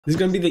This is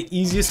gonna be the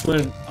easiest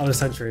win of the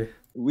century.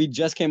 We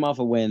just came off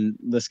a win.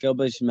 The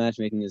skill-based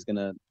matchmaking is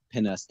gonna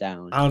pin us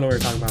down. I don't know what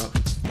you're talking about.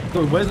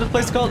 Wait, what is this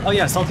place called? Oh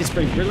yeah, Salty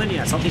Springs. We're in,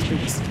 yeah, Salty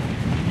Springs.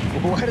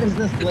 What is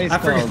this place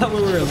called? I forgot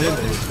where we were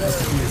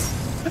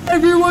living.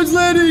 Everyone's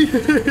landing!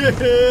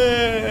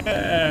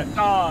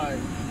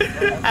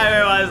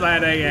 Everyone's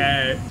landing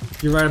it.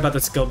 You're right about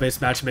the skill-based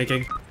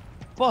matchmaking.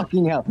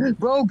 Fucking hell.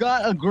 Bro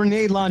got a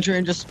grenade launcher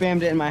and just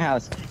spammed it in my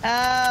house.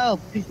 Help!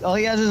 All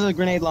he has is a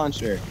grenade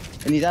launcher.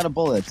 And he's out of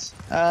bullets.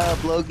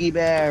 Help, Loki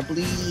Bear,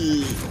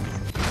 please.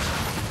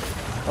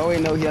 Oh wait,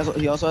 no, he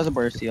also has a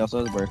burst. He also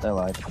has a burst. I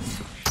lied.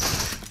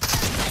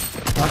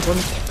 Knock one.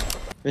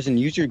 Listen,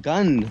 use your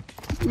gun.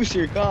 Use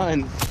your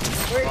gun.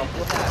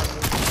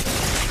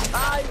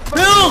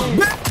 Build!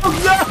 No!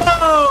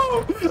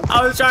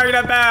 I was trying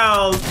to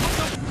build!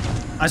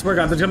 I swear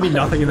to God, there's gonna be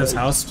nothing in this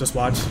house. Just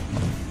watch.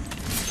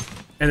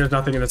 And there's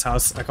nothing in this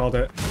house. I called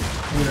it.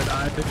 I'm gonna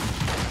die.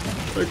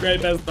 We're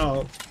great best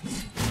though.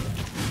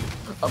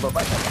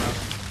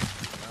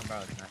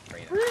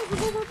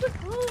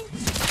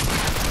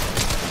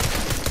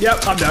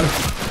 Yep, I'm done.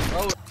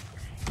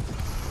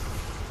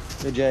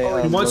 Hey,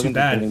 Jay, he wants you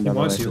bad. He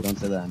wants you. Don't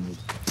say that.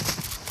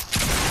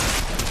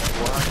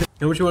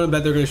 How much you want to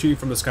bet they're gonna shoot you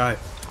from the sky?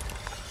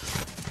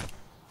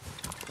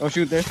 Oh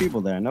shoot, there's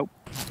people there. Nope.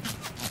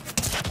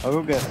 I'll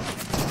go get it.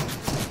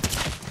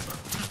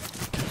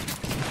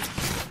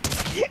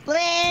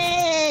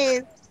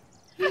 Please!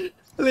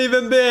 Leave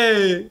him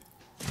be!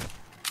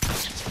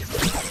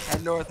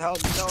 Head north,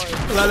 head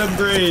north. Let him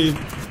breathe.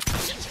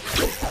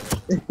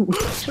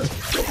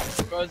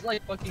 Bro, it's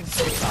like fucking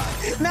so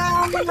high.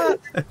 No!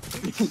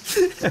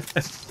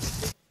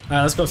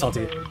 Alright, let's go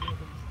Salty.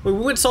 Wait, we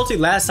went Salty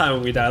last time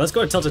when we died. Let's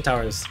go to Tilted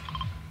Towers.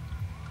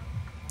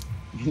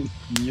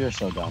 You're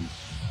so dumb.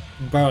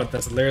 Bro,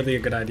 that's literally a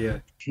good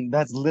idea.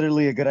 That's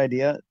literally a good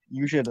idea.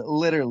 You should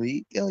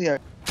literally kill your...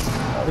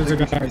 There's a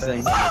guy.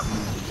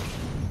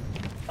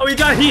 Oh,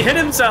 he hit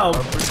himself!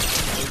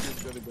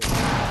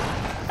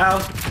 Ow.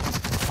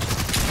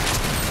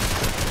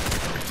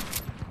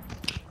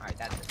 Alright,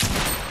 that's it.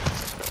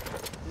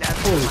 That's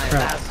Holy my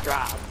crap. last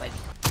drop. Like,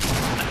 I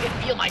can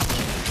feel my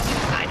teeth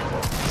inside of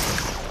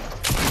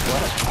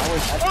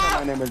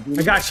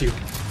I got you.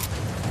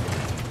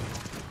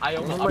 I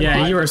almost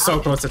Yeah, you were so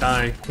close to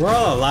dying. We're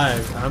all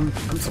alive. I'm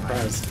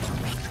surprised.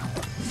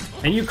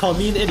 And you called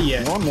me an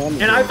idiot. No,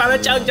 man, and I found a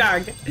chug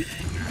jug.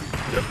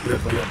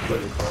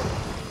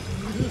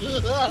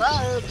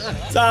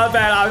 Stop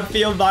it, I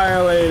feel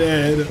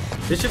violated.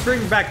 They should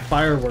bring back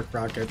firework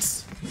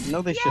rockets.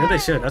 No, they Yeah, should. they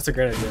should. That's a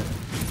great idea.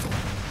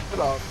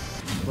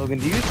 Logan,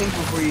 do you think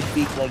before you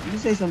speak, like, you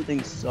say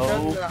something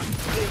so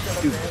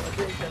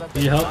stupid?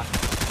 Need help?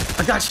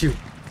 I got you.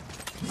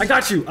 I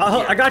got you.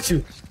 I got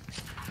you.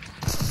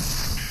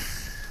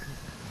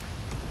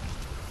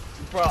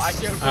 Bro, I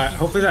can't. Alright,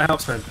 hopefully that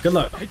helps, man. Good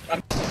luck.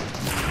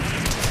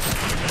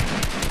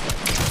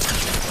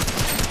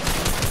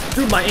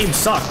 Dude, my aim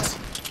sucked.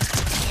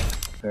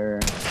 Fair.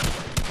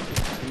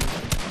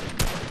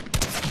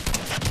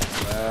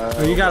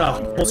 Oh, you got a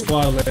whole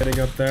squad landing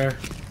up there.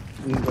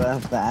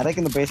 The attic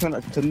in the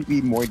basement couldn't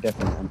be more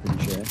different, I'm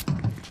pretty sure.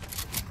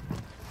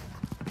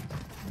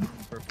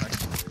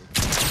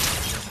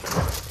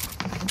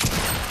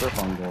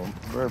 Burfungle.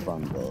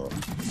 Burfungle.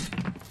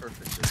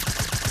 Perfectus.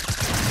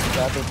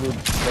 Got the blue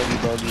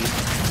buggy.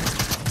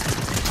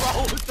 Bro,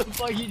 what the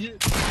fuck? You just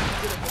put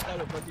that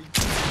a fucking.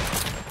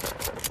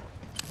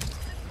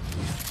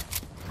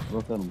 Go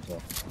kill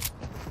himself.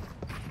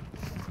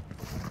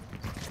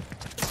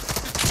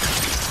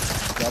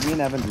 Yeah, me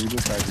and Evan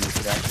reboot cards and we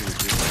could actually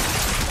do it.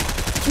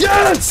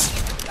 Yes!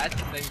 That's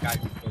the same guy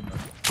who killed him.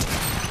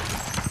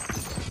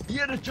 He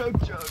had a chug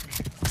chug.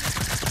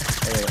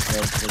 Hey,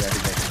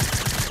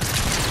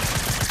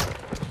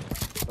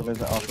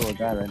 there's also a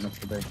guy right next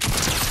to the base.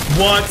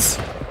 What?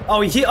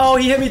 Oh, he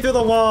hit me through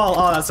the wall.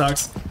 Oh, that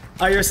sucks.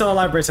 Oh, you're still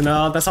alive, Bryson.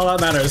 No, that's all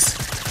that matters.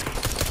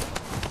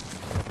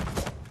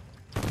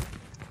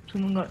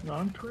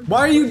 Why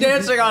are you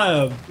dancing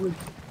on him?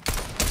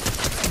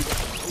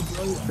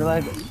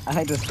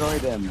 I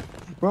destroyed him.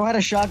 Bro had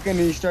a shotgun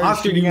and he started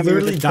Oscar, shooting you at me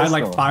with literally his died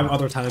pistol. like 5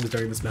 other times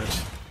during this match.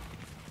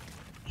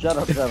 Shut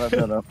up, shut up,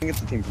 shut up. I think it's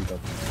the team control.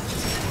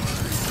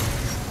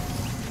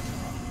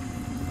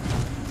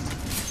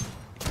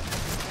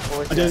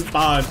 I just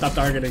spawned. Stop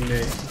targeting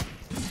me.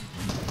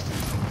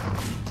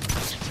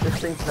 This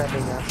thing's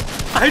sending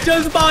us. I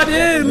just spawned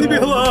in. Leave me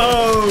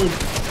alone.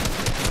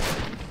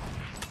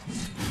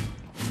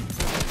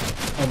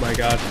 Oh my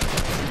god.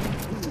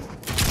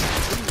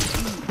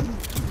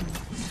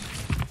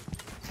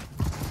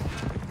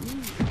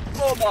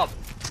 Blow him up.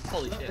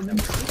 Holy shit.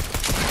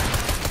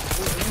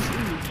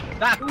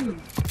 Back.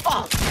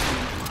 Fuck.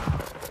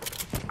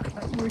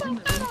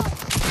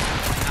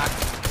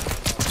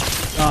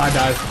 Oh, I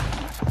died.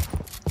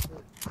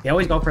 You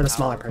always go for the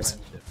smaller person.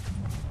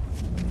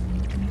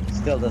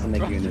 Still doesn't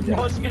make you an I adult.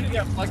 was gonna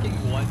get fucking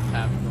one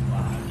tap from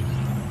behind.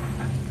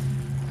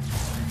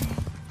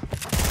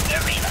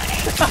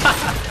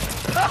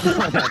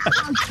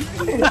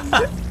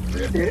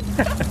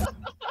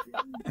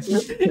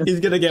 He's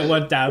gonna get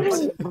one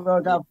tapped.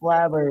 Bro got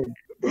flabbered.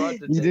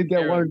 You did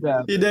get one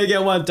tapped. He did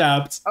get one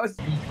tapped. I was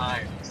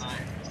behind.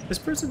 This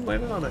person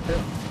landed on a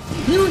hill.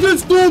 You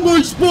just stole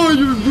my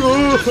spider,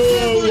 bro!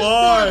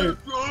 Why?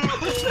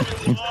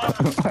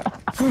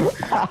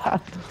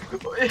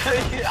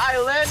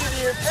 I landed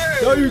here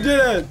first. No, you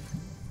didn't.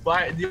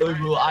 But the only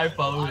rule I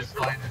follow is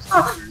find the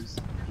stars.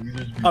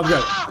 I'm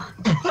good.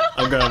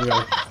 I'm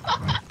good.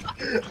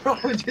 Bro,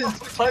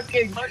 just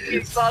fucking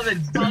saw the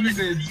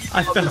demons.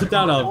 I fell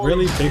down a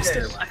really big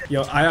stair.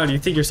 Yo, Ion, you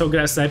think you're so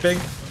good at sniping?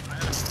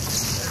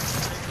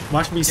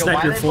 Watch me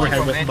snipe your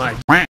forehead with my.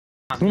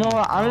 You know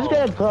what? I'm just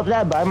gonna clip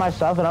that by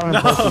myself and I'm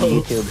gonna post it to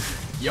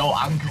YouTube. Yo,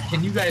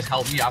 can you guys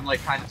help me? I'm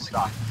like kind of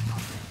stuck.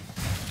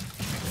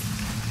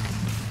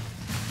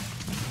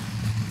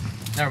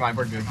 Never mind,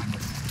 we're good.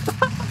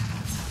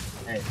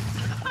 Hey.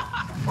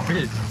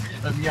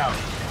 Let me out.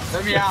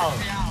 Let me out.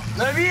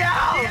 Let me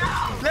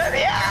out. Let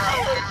me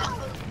out.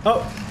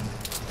 Oh.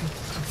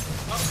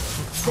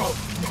 Bro,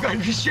 you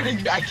guys are shooting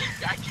me. I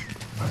can't.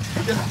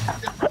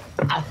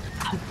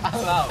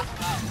 I'm out.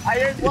 I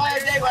just want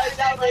to take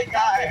myself a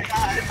car.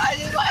 I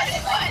just want to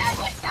take myself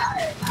a car.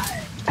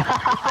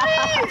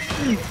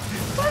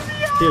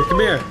 Here, come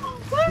here.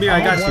 Come here, I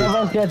got you. One of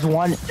us gets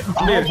one.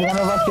 Come here. One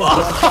of us gets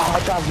one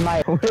shot off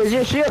my. Where's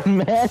your shield,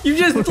 man? You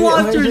just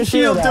lost your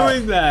shield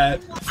doing that.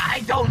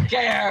 I don't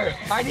care.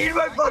 I need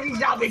my fucking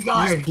shopping You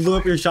cart. just blew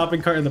up your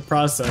shopping cart in the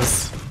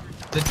process.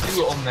 The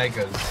 2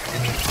 Omegas.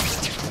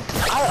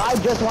 I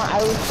just want.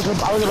 I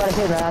was about to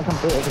say that I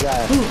completely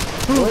forgot.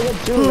 What are the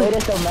 2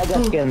 latest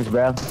Omega skins,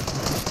 bro?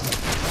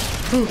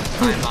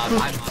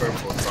 I'm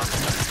purple.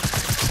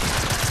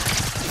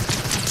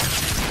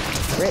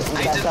 Great, we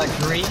got Either the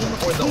green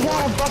or the we got a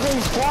orange.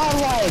 fucking squad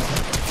like.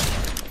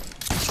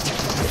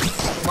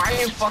 Why are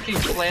you fucking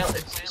flail? Shut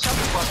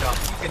the fuck up.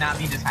 You cannot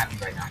be this happy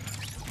right now.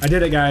 I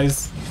did it,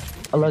 guys.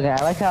 Oh, look, I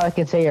like how I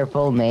can say your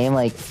full name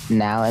like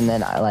now and then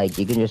like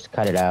you can just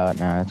cut it out.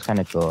 No, it's kind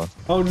of cool.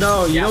 Oh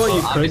no, you Yeah, know what well,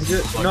 you could do?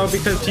 obviously, No,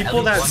 because at people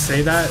least that one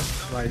say that,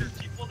 like,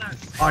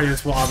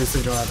 audience will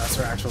obviously know that that's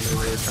their actual name.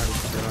 They're trying to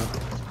figure it out.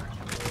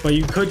 But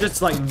you could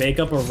just like make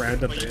up a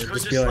random name.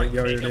 Just be like,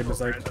 yo, your name is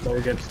like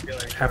Logan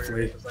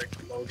Heffley.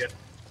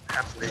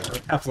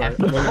 Heffler.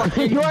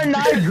 You are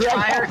not Greg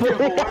Heffley.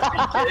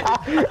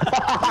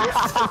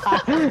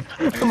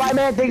 My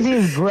man thinks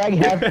he's Greg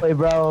Heffley,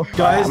 bro.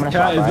 Guys, Right,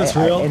 Kat, is this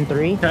real? In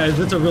 3. Kat, is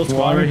this a real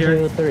squad right here?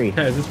 1, 2, 3.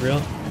 Kat, is this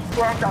real?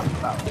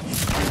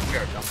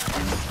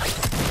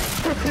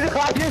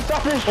 I just saw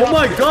this Oh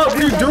my god, what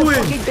are you doing?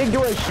 Fucking thing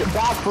do a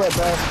backflip,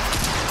 bro.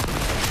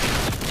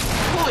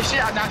 Holy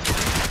shit, I'm not.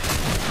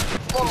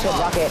 Blow Shit, him up.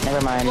 rocket,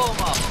 never mind. Blow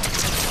him up.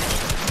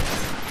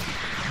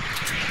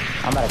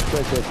 I'm about to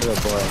click this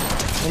little boy.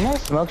 You know,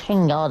 smoke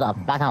screen go the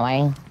fuck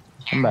away.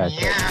 I'm about to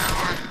click.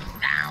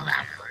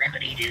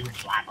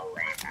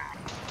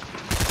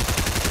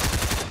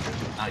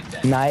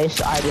 Nice,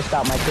 I just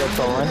got my kill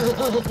stolen.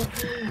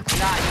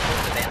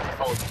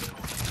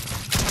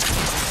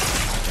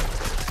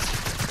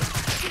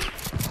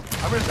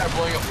 I'm gonna start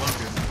blowing up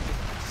Logan.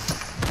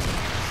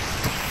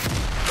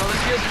 Bro,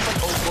 this feels just like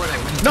old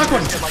Fortnite. When you Knock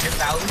one. get like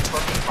 1,000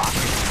 fucking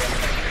boxes.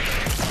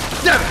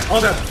 Damn it!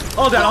 All dead.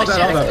 All dead. All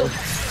dead. All dead.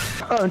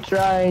 I'm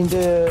trying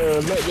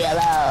to let me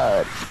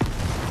out.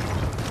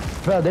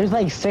 Bro, there's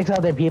like 6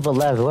 other people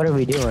left. What are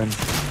we doing?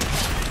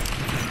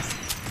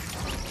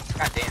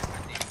 God damn.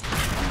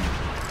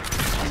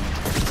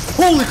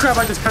 Holy crap!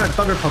 I just kind of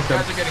thunder pumped You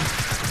him. guys are getting,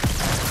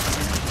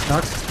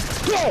 Knocked.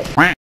 Yeah! you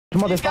guys are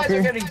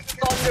Motherfucker. getting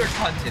thunder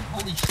hunted.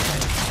 Holy shit.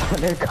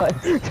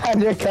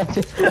 Thunder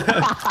cunted.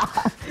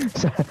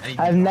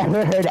 I've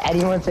never heard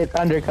anyone say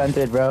thunder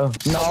cunted, bro.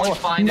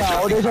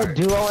 No, there's a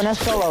duo and a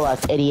solo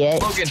left,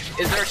 idiot. Logan,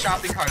 is there a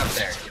shopping cart up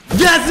there?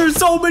 Yes, there's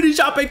so many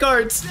shopping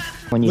carts.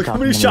 When you Look how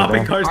many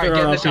shopping carts Alright, there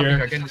get in are the up shopping here.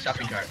 cart, get in the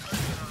shopping cart.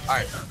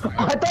 Alright.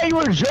 I thought you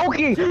were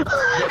joking. Get in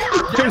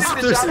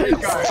the shopping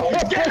cart.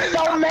 Get in There's the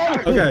so many.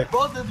 Okay.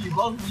 Both of you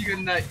get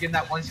in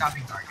that one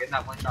shopping cart. Get in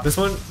that one shopping This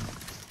one.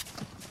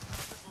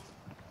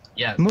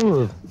 Yes.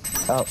 Move.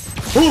 Oh.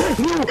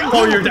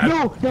 Oh, you're dead.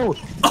 No.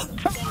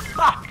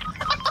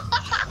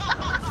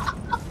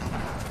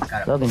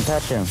 Logan,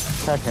 touch him.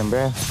 Touch him,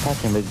 bro. Touch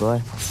him, big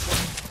boy.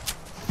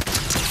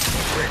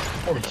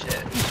 Holy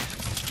shit.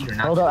 You're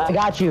not. Hold on, I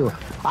got you.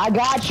 I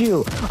got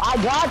you. I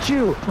got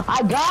you.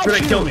 I got you. You're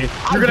gonna kill me.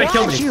 You're gonna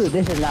kill me. You.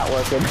 This is not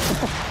working.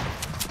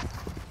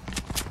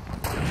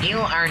 You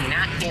are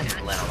not him,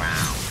 little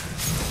round.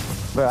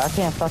 Bro, I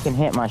can't fucking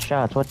hit my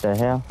shots. What the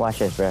hell? Watch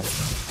this, bro.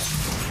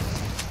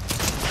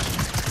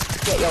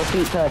 Get your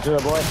feet touched,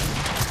 little boy.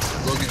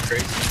 Logan's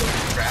crazy.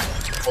 Logan's crap.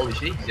 Holy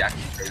shit, he's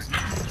actually crazy.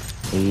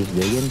 He's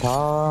big and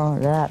tall.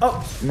 That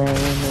name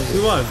is. We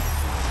won.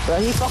 Bro,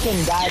 he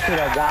fucking died to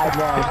the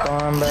goddamn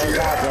storm, bro.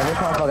 Goddamn, this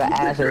motherfucker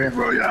ass is.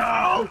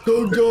 Go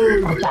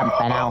dog.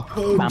 Bumping out.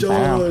 Go Bumping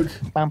out. dog.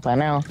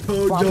 Bumping out.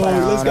 Go dog.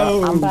 Let's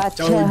go. I'm about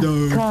to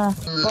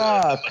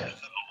fuck. I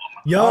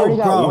Yo, already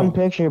got one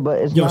bro. picture, but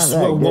it's Yo, not swear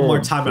that one good. more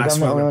time. I Because I'm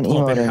swear the I'm only gonna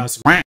one blow up in emoting.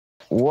 house.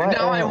 What?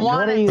 No, I what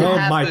want are it you? to Bro,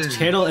 happen. my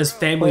channel is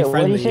family Wait, what did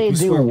friendly. you say? If you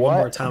Do swear one what?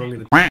 more time, I'm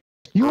gonna.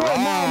 You are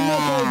not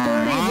Nico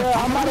 30, bro.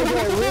 I'm about to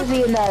get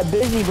Rizzy in that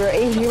busy, bro.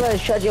 Adrian, you better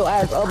shut your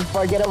ass up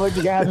before I get over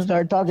to your house and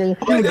start talking.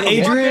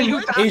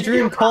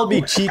 Adrian called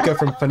me Chica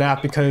from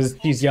FNAF because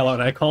he's yellow,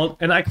 and I called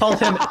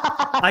him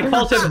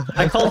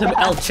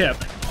El Chip,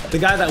 the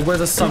guy that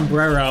wears a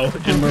sombrero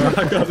in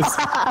Morocco's.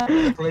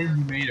 The play you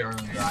made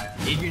earlier,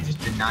 Adrian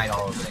just denied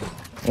all of it.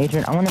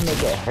 Adrian, I'm gonna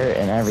make it hurt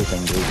and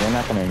everything, dude. You're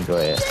not gonna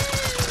enjoy it.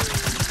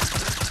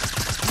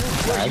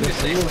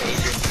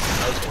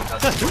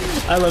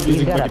 I love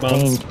using You gotta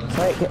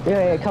Pokemon.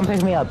 Wait, come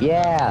pick me up.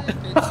 Yeah.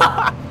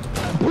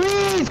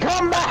 Please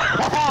come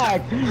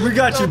back. We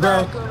got you,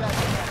 bro.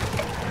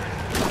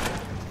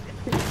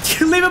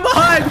 Leave him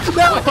behind.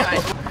 No.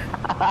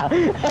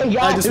 Hey,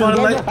 I just want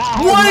to let.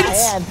 What?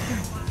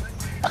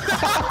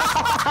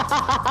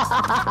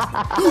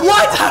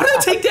 What? How did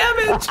it take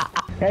damage?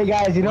 Hey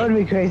guys, you know what would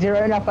be crazy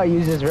right now if I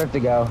use this rift to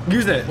go?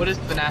 Use it. What does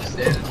FNAF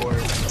stand for?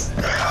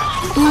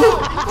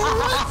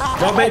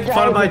 Don't make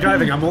fun of my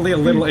driving. I'm only a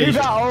little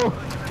Asian.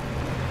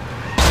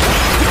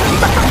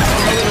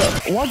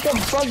 What the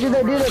fuck did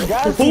they do to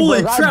Dusty?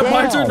 Holy bro? crap!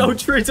 Why is there Goddamn. no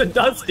trace of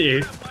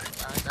Dusty?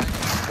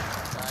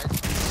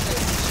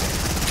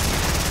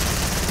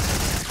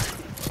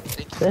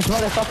 This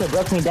motherfucker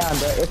broke me down,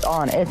 bro. It's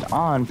on. It's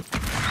on.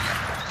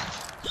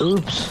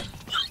 Oops.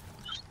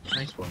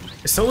 Nice one.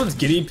 Is someone's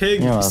guinea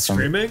pig You're welcome.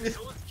 screaming? Did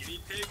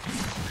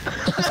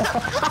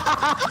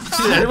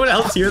anyone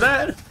else hear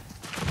that?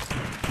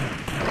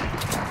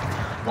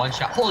 One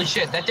shot. Holy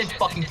shit, that did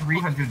fucking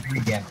 303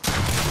 damage.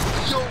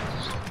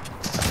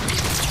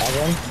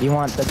 Evan, you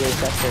want the gay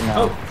sex or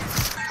no?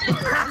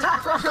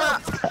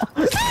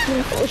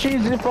 Oh,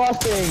 she's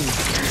defrosting.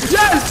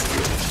 Yes!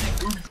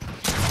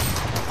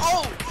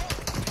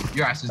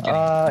 Your ass is getting.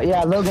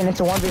 Yeah, Logan, it's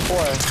a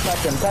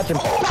 1v4. Touch him.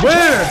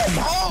 Where?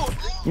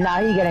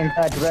 Nah, he getting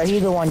touched, bro.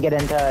 He's the one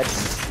getting touched.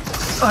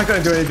 I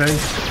couldn't do anything.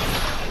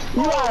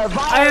 You are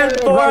I had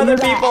 4 other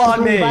people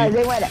on me.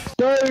 They went,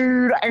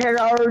 dude,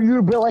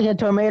 you built like a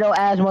tomato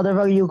ass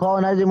motherfucker. You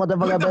colonizing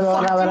motherfucker.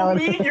 What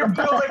do you mean you're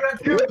building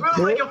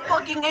like a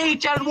fucking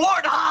H and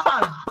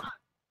warthog?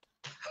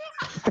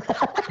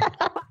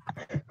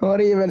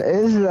 What even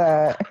is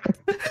that?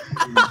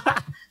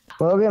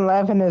 Logan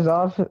laughing is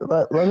off.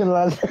 Logan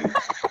laughing.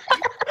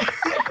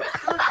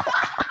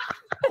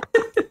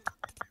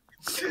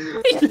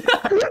 He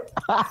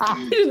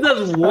just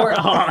does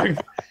warthog.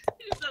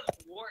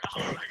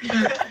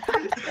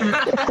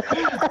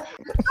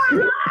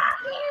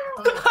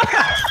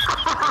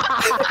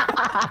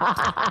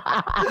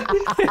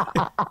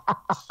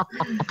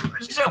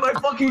 Shit, my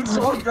fucking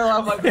sword fell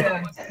out my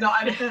pants. No,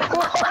 I didn't.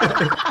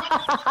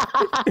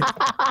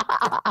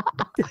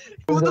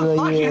 Who the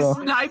fuck is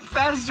Snipe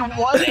Fest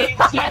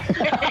 118?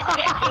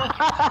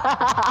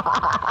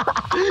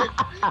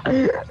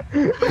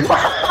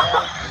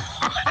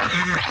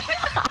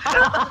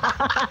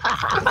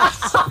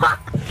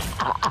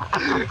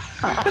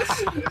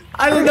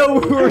 I didn't know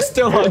we were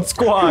still on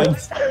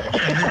squads.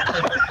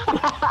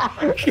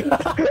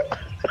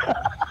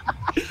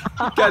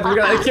 God, we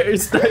gotta carry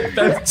Snipe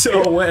back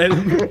to a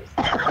win.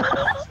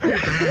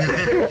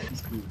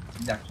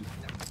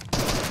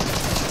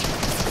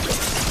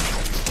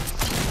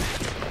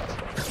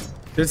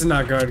 This is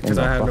not good because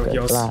I had no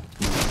heals.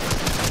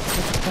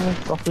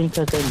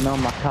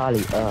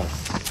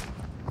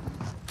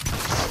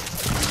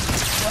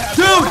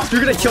 Dude,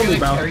 you're gonna kill me,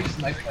 bro.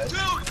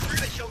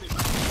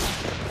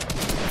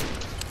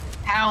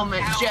 How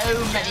many,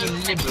 Joe many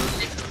liberals?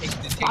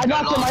 I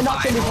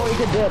knocked him before he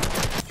could dip.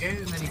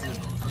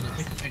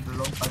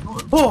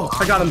 Oh,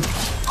 I got him.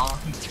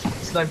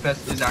 Snipe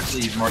Fest is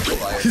actually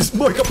Markiplier. He's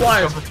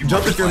Markiplier.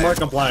 Jump if you're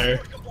Markiplier.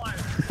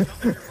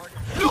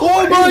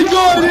 Oh my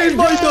god, he's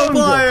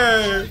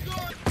Markiplier!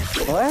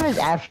 What if it's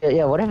after?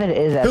 Yeah, what if it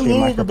is after?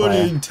 Hello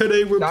everybody,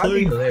 today we're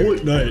playing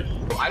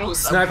Fortnite.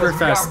 Sniper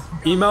Fest.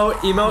 Emo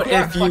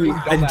if you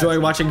enjoy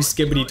watching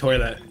Skibbity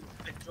Toilet.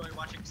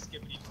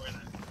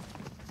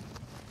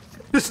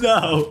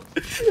 No,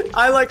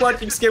 I like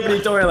watching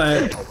Skibbity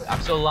Toilet. I'm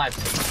still alive.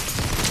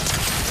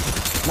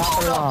 Not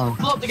for long.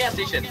 Blow up the gas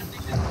station.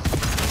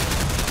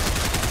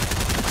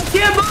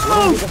 Can't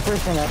move! The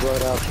first thing I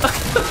blowed up.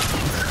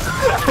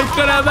 I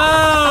couldn't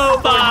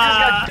move!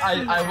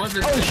 I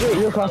wasn't. Oh shit,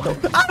 you're across the.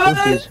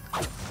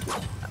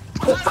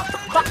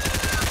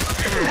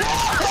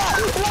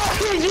 Why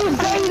did you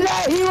say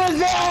that? He was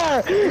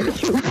there!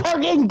 You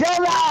fucking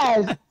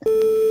dumbass!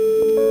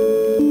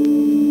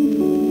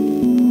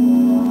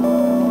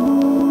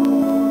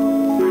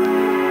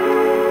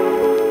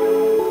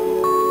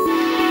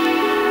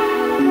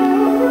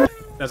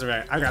 That's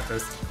right, I got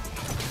this.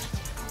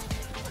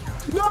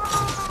 No!